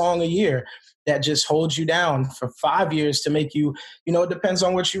one song a year that just holds you down for 5 years to make you, you know, it depends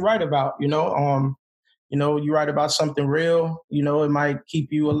on what you write about, you know. You know, you write about something real, you know, it might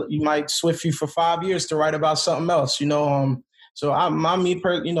you might swift you for 5 years to write about something else, you know. So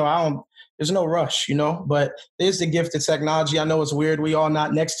you know, there's no rush, you know, but there's the gift of technology. I know it's weird. We all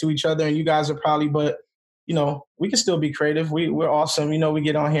not next to each other, and you guys are probably, but, you know, we can still be creative. We're awesome. You know, we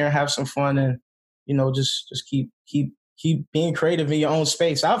get on here and have some fun, and, you know, just keep being creative in your own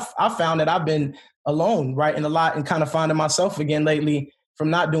space. I've found that I've been alone writing a lot and kind of finding myself again lately from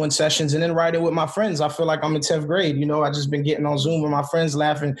not doing sessions and then writing with my friends. I feel like I'm in 10th grade. You know, I just been getting on Zoom with my friends,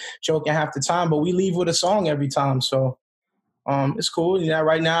 laughing, joking half the time, but we leave with a song every time. So it's cool. You know,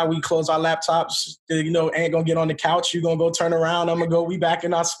 right now we close our laptops, you know, ain't gonna get on the couch. You're gonna go turn around. I'm gonna go, we back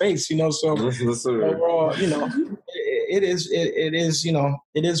in our space, you know, so overall, you know, it is, you know,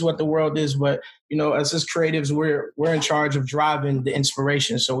 it is what the world is. But, you know, as creatives, we're in charge of driving the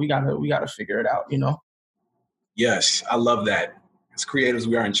inspiration. So we gotta figure it out, you know? Yes. I love that. As creatives,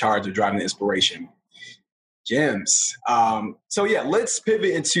 we are in charge of driving the inspiration. Gems. So yeah, let's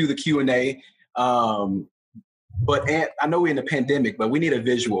pivot into the Q&A. But I know we're in the pandemic, but we need a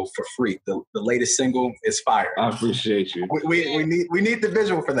visual for Freak. The latest single is fire. I appreciate you. We need the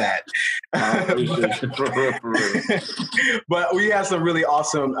visual for that. I appreciate you. For real. But we have some really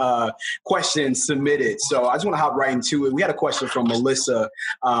awesome questions submitted. So I just want to hop right into it. We had a question from Melissa.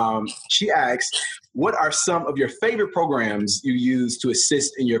 She asked, what are some of your favorite programs you use to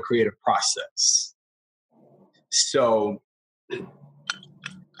assist in your creative process? So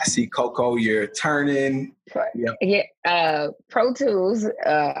I see Coco, you're turning. Yeah, Pro Tools,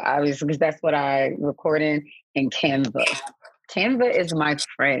 obviously, because that's what I record in, and Canva. Canva is my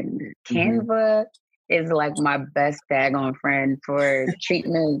friend. Canva is like my best daggone friend for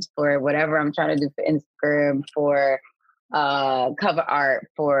treatments, for whatever I'm trying to do for Instagram, for cover art,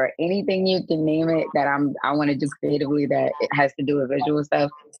 for anything you can name it that I want to do creatively that it has to do with visual stuff.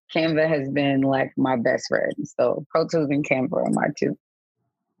 Canva has been like my best friend. So Pro Tools and Canva are my two.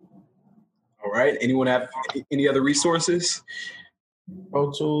 All right. Anyone have any other resources?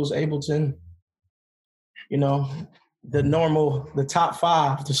 Pro Tools, Ableton. You know, the top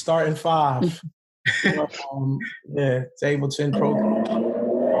 5, the starting 5. Yeah, it's Ableton, Pro Tools.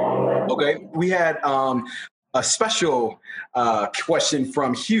 Okay. We had a special question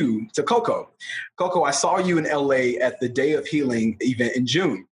from Hugh to Coco. Coco, I saw you in LA at the Day of Healing event in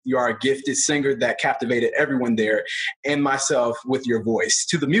June. You are a gifted singer that captivated everyone there and myself with your voice.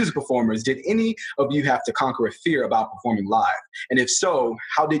 To the music performers, did any of you have to conquer a fear about performing live? And if so,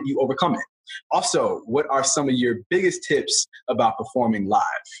 how did you overcome it? Also, what are some of your biggest tips about performing live?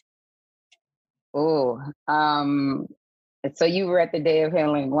 Oh, so you were at the Day of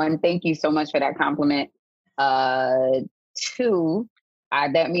Healing. 1, thank you so much for that compliment. 2,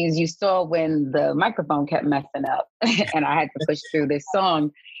 that means you saw when the microphone kept messing up and I had to push through this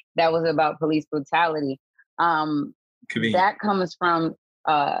song that was about police brutality. That comes from,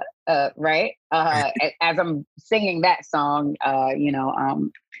 right? As I'm singing that song, I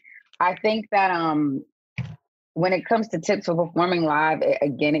think that when it comes to tips for performing live,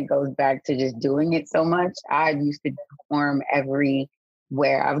 it goes back to just doing it so much. I used to perform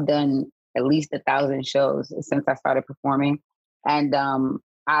everywhere. I've done at least 1,000 shows since I started performing. And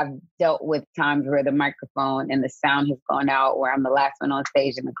I've dealt with times where the microphone and the sound has gone out, where I'm the last one on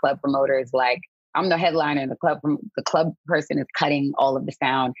stage and the club promoter is like, I'm the headliner and the club person is cutting all of the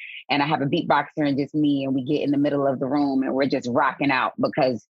sound. And I have a beatboxer and just me, and we get in the middle of the room and we're just rocking out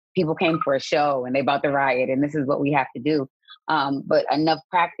because people came for a show and they about to riot and this is what we have to do. But enough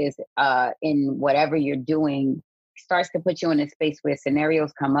practice in whatever you're doing starts to put you in a space where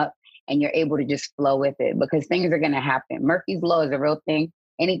scenarios come up and you're able to just flow with it because things are going to happen. Murphy's Law is a real thing.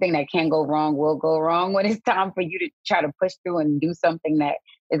 Anything that can go wrong will go wrong when it's time for you to try to push through and do something that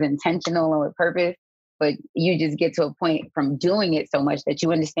is intentional and with purpose. But you just get to a point from doing it so much that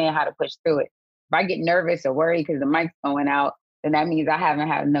you understand how to push through it. If I get nervous or worried because the mic's going out, then that means I haven't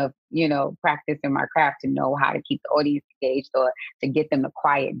had enough, practice in my craft to know how to keep the audience engaged or to get them to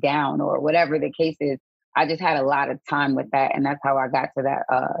quiet down or whatever the case is. I just had a lot of time with that, and that's how I got to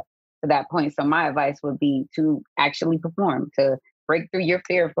that point. So my advice would be to actually perform, to break through your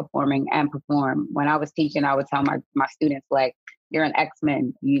fear of performing and perform. When I was teaching, I would tell my students, like, you're an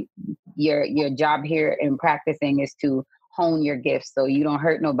X-Men. Your job here in practicing is to hone your gifts so you don't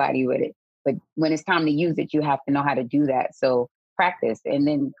hurt nobody with it. But when it's time to use it, you have to know how to do that. So practice and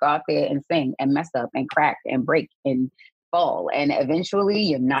then go out there and sing and mess up and crack and break and fall. And eventually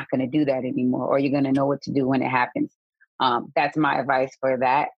you're not going to do that anymore, or you're going to know what to do when it happens. That's my advice for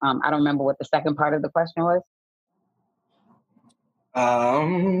that. I don't remember what the second part of the question was.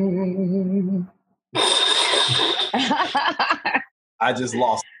 I just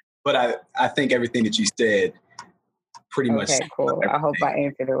lost, but I think everything that you said pretty much. Okay, cool. I hope I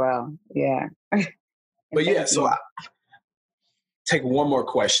answered it well. Yeah. But yeah, so I take one more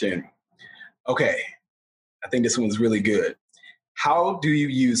question. Okay. I think this one's really good. How do you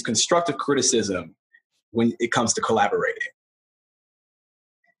use constructive criticism when it comes to collaborating?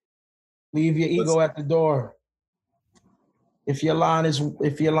 Leave your ego at the door. If your line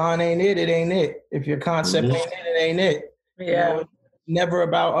ain't it, it ain't it. If your concept ain't it, it ain't it. Yeah. It's never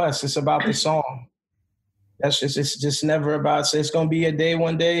about us. It's about the song. It's just never about, so it's going to be a day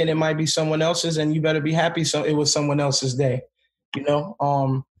one day and it might be someone else's and you better be happy so it was someone else's day.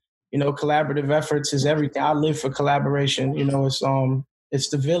 Collaborative efforts is everything. I live for collaboration. It's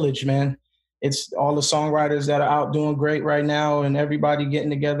the village, man. It's all the songwriters that are out doing great right now and everybody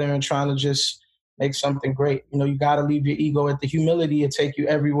getting together and trying to just make something great. You got to leave your ego at the humility. It take you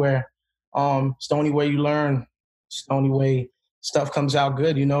everywhere. It's the only way you learn. It's the only way stuff comes out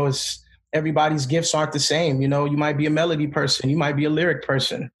good. It's everybody's gifts aren't the same. You might be a melody person. You might be a lyric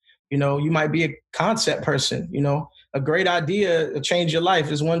person. You might be a concept person. A great idea to change your life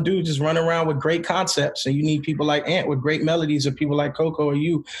is one dude just running around with great concepts. And you need people like Ant with great melodies, or people like Coco or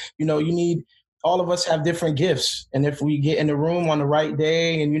you. You need, all of us have different gifts. And if we get in the room on the right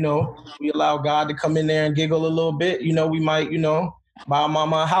day and, we allow God to come in there and giggle a little bit, we might, buy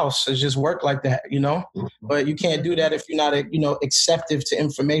mama a house. It's just work like that, But you can't do that if you're not, acceptive to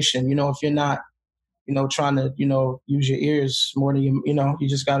information, if you're not, trying to, use your ears more than you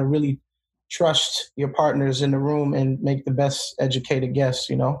just got to really trust your partners in the room and make the best educated guess.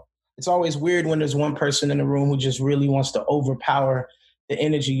 It's always weird when there's one person in the room who just really wants to overpower the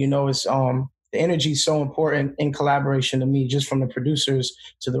energy. It's the energy is so important in collaboration to me, just from the producers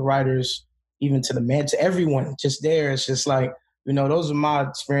to the writers, even to the man, to everyone just there. It's just like, those are my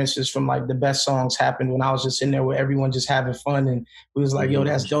experiences from like the best songs happened when I was just in there with everyone just having fun. And we was like, yo,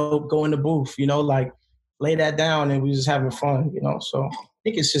 that's dope. Go in the booth, like lay that down and we just having fun, so.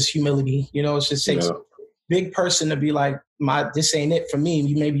 think it's just humility. You know, it just takes a big person to be like, this ain't it for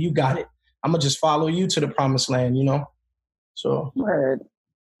me. Maybe you got it. I'm gonna just follow you to the promised land, you know? So, Word.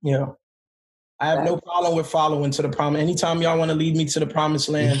 Yeah. I have no problem with following to the promise. Anytime y'all want to lead me to the promised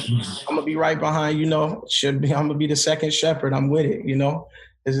land, I'm gonna be right behind, you know. I'm gonna be the second shepherd. I'm with it, you know.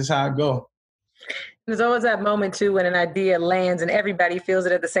 This is how I go. There's always that moment too when an idea lands and everybody feels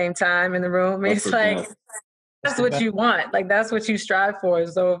it at the same time in the room. It's like that's what you want. Like that's what you strive for.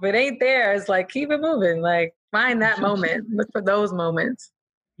 So if it ain't there, it's like keep it moving. Like find that moment. Look for those moments.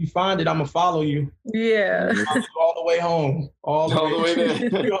 You find it, I'm gonna follow you. Yeah. All the way home. All the way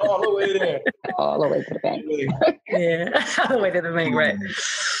there. All the way there. All the way to the bank. Yeah. All the way to the bank, right.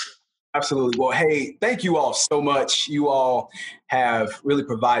 Absolutely. Well, hey, thank you all so much. You all have really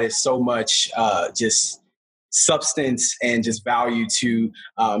provided so much just substance and just value to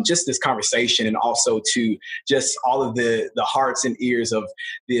just this conversation, and also to just all of the hearts and ears of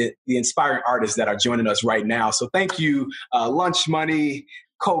the inspiring artists that are joining us right now. So thank you, Lunch Money,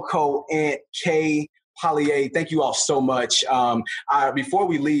 Coco, Aunt Kay, Polly-A, thank you all so much. Before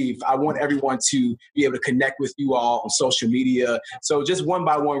we leave, I want everyone to be able to connect with you all on social media. So just one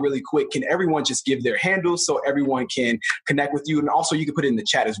by one, really quick, can everyone just give their handles so everyone can connect with you? And also you can put it in the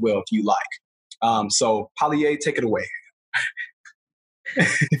chat as well if you like. So Polly-A, take it away.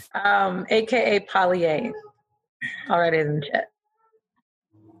 AKA Polly-A. Already in the chat.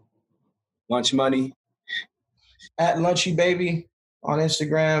 Lunch Money. At Lunchy Baby on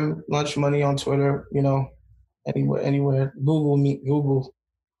Instagram, Lunch Money on Twitter, you know, anywhere. Google me, Google.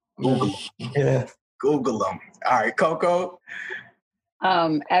 Yeah. Google them. All right, Coco.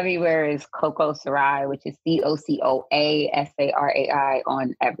 Everywhere is Coco Sarai, which is CocoASarai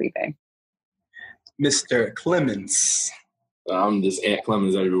on everything. Mr. Clemens. I'm just Ant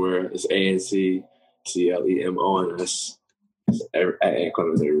Clemens everywhere. It's ANCCLEMONS. Ant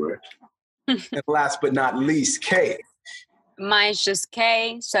Clemens everywhere. And last but not least, Kay. Mine's just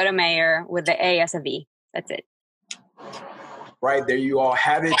K Sotomayor with the A as a V. That's it. Right, there you all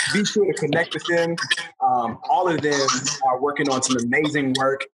have it. Be sure to connect with them. All of them are working on some amazing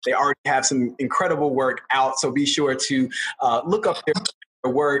work. They already have some incredible work out, so be sure to look up their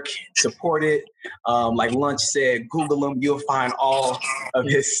work, support it. Like Lunch said, Google them. You'll find all of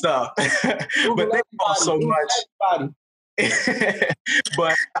his stuff. But thank you all so much.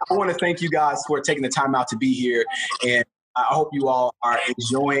 But I want to thank you guys for taking the time out to be here, and I hope you all are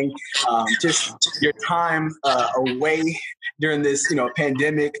enjoying just your time away during this,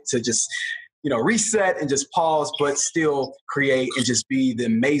 pandemic, to just, reset and just pause, but still create and just be the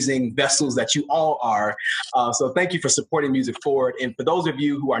amazing vessels that you all are. So thank you for supporting Music Forward. And for those of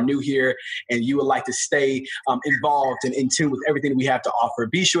you who are new here and you would like to stay involved and in tune with everything we have to offer,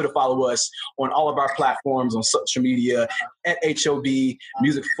 be sure to follow us on all of our platforms on social media at HOB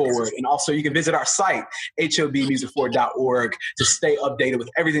Music Forward. And also you can visit our site, hobmusicforward.org, to stay updated with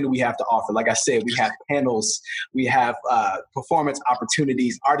everything that we have to offer. Like I said, we have panels, we have performance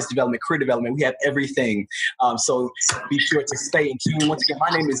opportunities, artist development, career development. We have everything. So be sure to stay in tune. Once again, my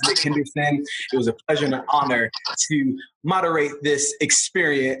name is Nick Henderson. It was a pleasure and an honor to moderate this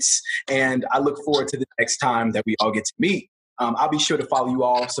experience, and I look forward to the next time that we all get to meet. I'll be sure to follow you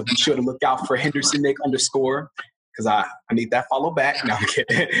all, so be sure to look out for Henderson Nick _ because I need that follow back. No, I'm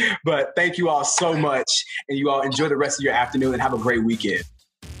kidding. But thank you all so much, and you all enjoy the rest of your afternoon and have a great weekend.